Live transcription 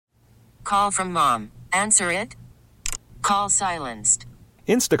call from mom. Answer it. Call silenced.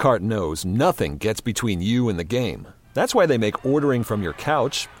 Instacart knows nothing gets between you and the game. That's why they make ordering from your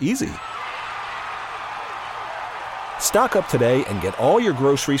couch easy. Stock up today and get all your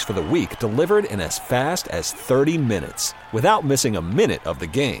groceries for the week delivered in as fast as 30 minutes without missing a minute of the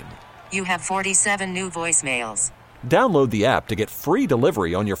game. You have 47 new voicemails. Download the app to get free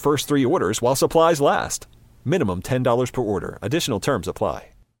delivery on your first 3 orders while supplies last. Minimum $10 per order. Additional terms apply.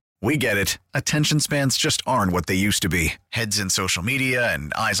 We get it. Attention spans just aren't what they used to be. Heads in social media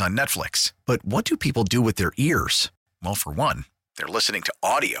and eyes on Netflix. But what do people do with their ears? Well, for one, they're listening to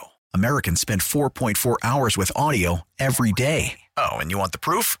audio. Americans spend 4.4 hours with audio every day. Oh, and you want the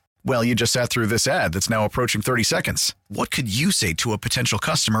proof? Well, you just sat through this ad that's now approaching 30 seconds. What could you say to a potential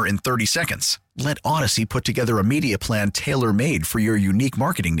customer in 30 seconds? Let Odyssey put together a media plan tailor-made for your unique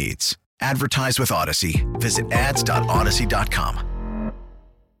marketing needs. Advertise with Odyssey. Visit ads.odyssey.com.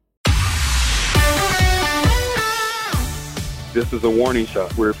 This is a warning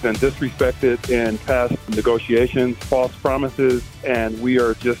shot. We've been disrespected in past negotiations, false promises, and we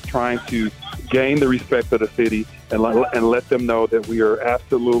are just trying to gain the respect of the city and let them know that we are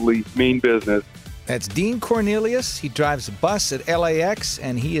absolutely mean business. That's Dean Cornelius. He drives a bus at LAX,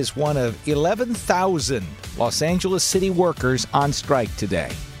 and he is one of 11,000 Los Angeles city workers on strike today.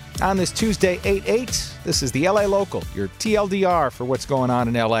 On this Tuesday, 8/8, this is the LA Local, your TLDR for what's going on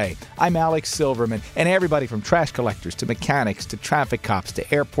in LA. I'm Alex Silverman, and everybody from trash collectors to mechanics to traffic cops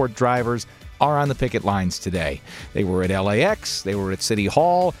to airport drivers are on the picket lines today. They were at LAX, they were at City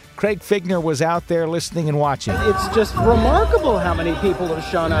Hall. Craig Figner was out there listening and watching. It's just remarkable how many people have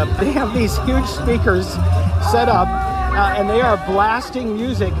shown up. They have these huge speakers set up, and they are blasting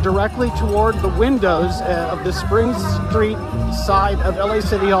music directly toward the windows of the Spring Street side of LA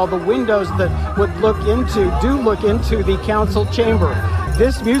City Hall, the windows that would look into the council chamber.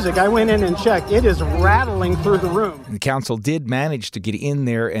 This music, I went in and checked, it is rattling through the room. The council did manage to get in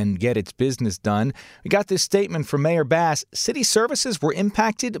there and get its business done. We got this statement from Mayor Bass. City services were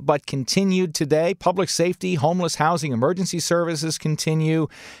impacted but continued today. Public safety, homeless housing, emergency services continue.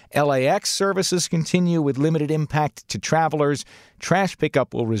 LAX services continue with limited impact to travelers. Trash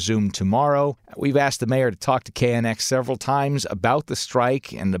pickup will resume tomorrow. We've asked the mayor to talk to KNX several times about the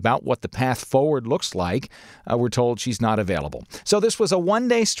strike and about what the path forward looks like. We're told she's not available. So this was a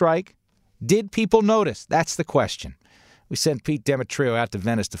one-day strike. Did people notice? That's the question. We sent Pete Demetrio out to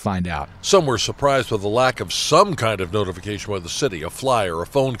Venice to find out. Some were surprised with the lack of some kind of notification by the city, a flyer, a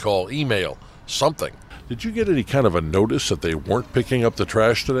phone call, email, something. Did you get any kind of a notice that they weren't picking up the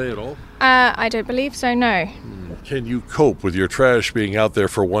trash today at all? I don't believe so, no. Can you cope with your trash being out there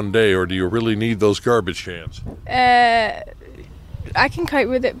for one day, or do you really need those garbage cans? I can cope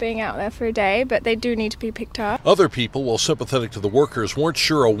with it being out there for a day, but they do need to be picked up. Other people, while sympathetic to the workers, weren't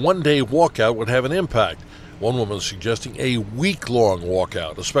sure a one-day walkout would have an impact. One woman suggesting a week-long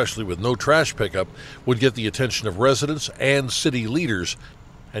walkout, especially with no trash pickup, would get the attention of residents and city leaders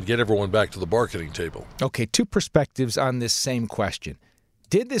and get everyone back to the bargaining table. Okay, two perspectives on this same question.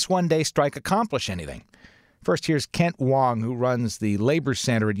 Did this one-day strike accomplish anything? First, here's Kent Wong, who runs the Labor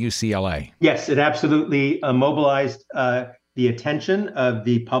Center at UCLA. Yes, it absolutely mobilized the attention of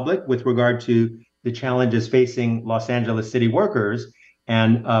the public with regard to the challenges facing Los Angeles city workers,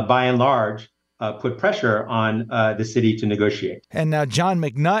 and by and large, put pressure on the city to negotiate. And now John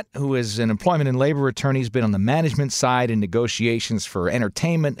McNutt, who is an employment and labor attorney, has been on the management side in negotiations for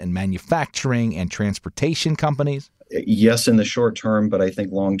entertainment and manufacturing and transportation companies. Yes, in the short term, but I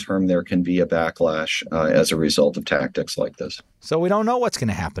think long term there can be a backlash as a result of tactics like this. So we don't know what's going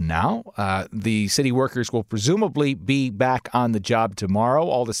to happen now. The city workers will presumably be back on the job tomorrow.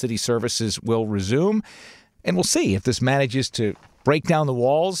 All the city services will resume. And we'll see if this manages to break down the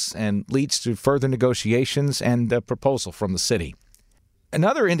walls and leads to further negotiations and a proposal from the city.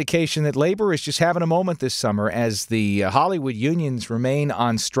 Another indication that labor is just having a moment this summer as the Hollywood unions remain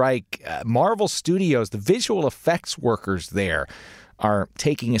on strike. Marvel Studios, the visual effects workers there, are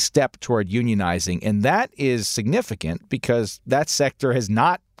taking a step toward unionizing. And that is significant because that sector has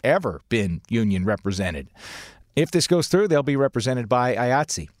not ever been union represented. If this goes through, they'll be represented by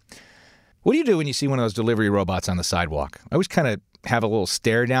IATSE. What do you do when you see one of those delivery robots on the sidewalk? I always kind of have a little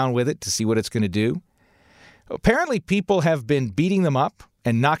stare down with it to see what it's going to do. Apparently, people have been beating them up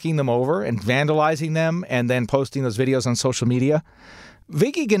and knocking them over and vandalizing them and then posting those videos on social media.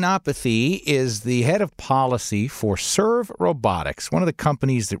 Vicky Ganapathy is the head of policy for Serve Robotics, one of the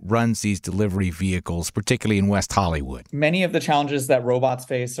companies that runs these delivery vehicles, particularly in West Hollywood. Many of the challenges that robots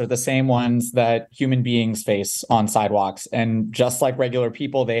face are the same ones that human beings face on sidewalks. And just like regular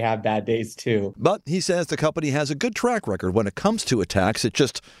people, they have bad days too. But he says the company has a good track record when it comes to attacks. It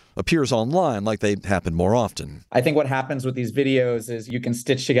just appears online like they happen more often. I think what happens with these videos is you can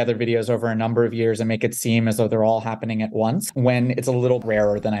stitch together videos over a number of years and make it seem as though they're all happening at once, when it's a little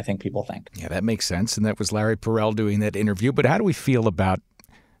rarer than I think people think. Yeah, that makes sense. And that was Larry Perrell doing that interview. But how do we feel about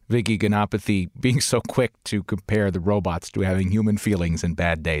Vicky Ganapathy being so quick to compare the robots to having human feelings and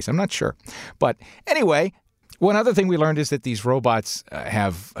bad days? I'm not sure. But anyway, one other thing we learned is that these robots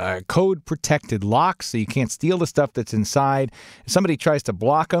have code-protected locks, so you can't steal the stuff that's inside. If somebody tries to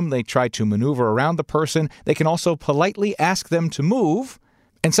block them, they try to maneuver around the person. They can also politely ask them to move.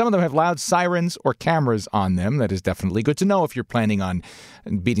 And some of them have loud sirens or cameras on them. That is definitely good to know if you're planning on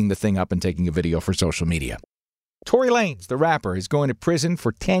beating the thing up and taking a video for social media. Tory Lanez, the rapper, is going to prison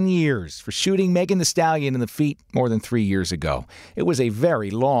for 10 years for shooting Megan Thee Stallion in the feet more than 3 years ago. It was a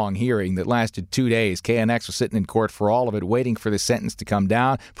very long hearing that lasted 2 days. KNX was sitting in court for all of it, waiting for the sentence to come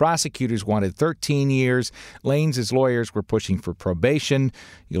down. Prosecutors wanted 13 years. Lanez's lawyers were pushing for probation.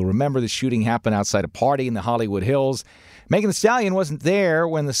 You'll remember the shooting happened outside a party in the Hollywood Hills. Megan Thee Stallion wasn't there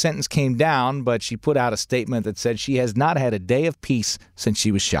when the sentence came down, but she put out a statement that said she has not had a day of peace since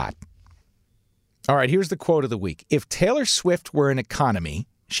she was shot. All right, here's the quote of the week. If Taylor Swift were an economy,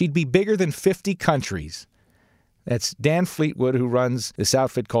 she'd be bigger than 50 countries. That's Dan Fleetwood, who runs this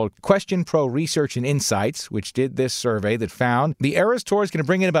outfit called Question Pro Research and Insights, which did this survey that found the Eras Tour is going to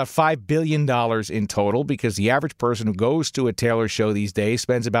bring in about $5 billion in total, because the average person who goes to a Taylor show these days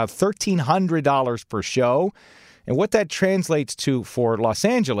spends about $1,300 per show. And what that translates to for Los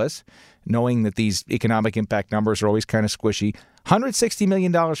Angeles, knowing that these economic impact numbers are always kind of squishy, $160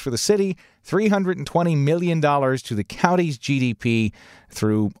 million for the city, $320 million to the county's GDP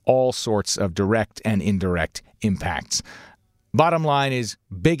through all sorts of direct and indirect impacts. Bottom line is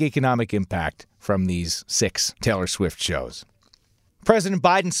big economic impact from these 6 Taylor Swift shows. President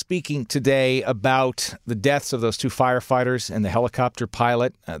Biden speaking today about the deaths of those 2 firefighters and the helicopter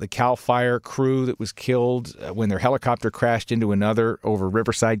pilot, the CAL FIRE crew that was killed when their helicopter crashed into another over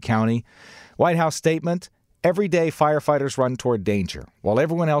Riverside County. White House statement: every day firefighters run toward danger, while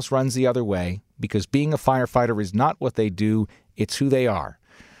everyone else runs the other way, because being a firefighter is not what they do, it's who they are.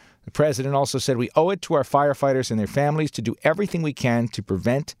 The president also said we owe it to our firefighters and their families to do everything we can to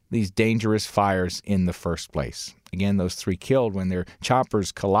prevent these dangerous fires in the first place. Again, those 3 killed when their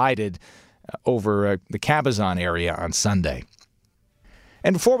choppers collided over the Cabazon area on Sunday.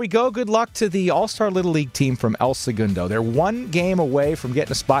 And before we go, good luck to the All-Star Little League team from El Segundo. They're 1 game away from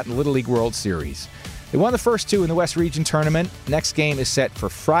getting a spot in the Little League World Series. They won the first 2 in the West Region Tournament. Next game is set for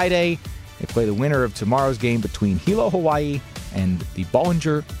Friday. They play the winner of tomorrow's game between Hilo, Hawaii, and the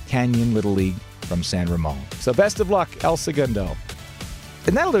Bollinger Canyon Little League from San Ramon. So best of luck, El Segundo.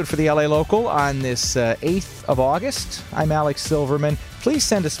 And that'll do it for the LA Local on this 8th of August. I'm Alex Silverman. Please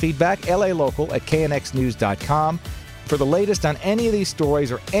send us feedback, lalocal@knxnews.com. For the latest on any of these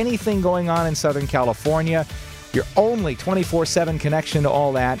stories or anything going on in Southern California, your only 24/7 connection to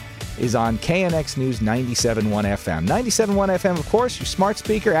all that is on KNX News 97.1 FM. 97.1 FM, of course, your smart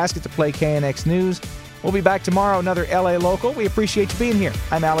speaker. Ask it to play KNX News. We'll be back tomorrow, another LA Local. We appreciate you being here.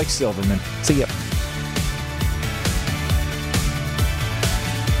 I'm Alex Silverman. See ya.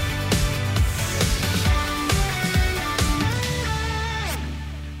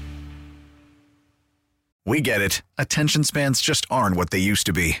 We get it. Attention spans just aren't what they used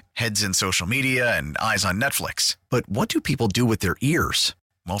to be. Heads in social media and eyes on Netflix. But what do people do with their ears?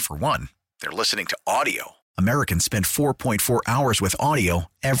 Well, for one, they're listening to audio. Americans spend 4.4 hours with audio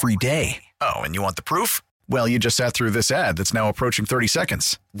every day. Oh, and you want the proof? Well, you just sat through this ad that's now approaching 30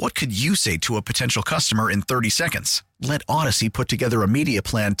 seconds. What could you say to a potential customer in 30 seconds? Let Odyssey put together a media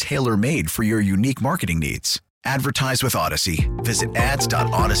plan tailor-made for your unique marketing needs. Advertise with Odyssey. Visit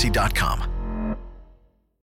ads.odyssey.com.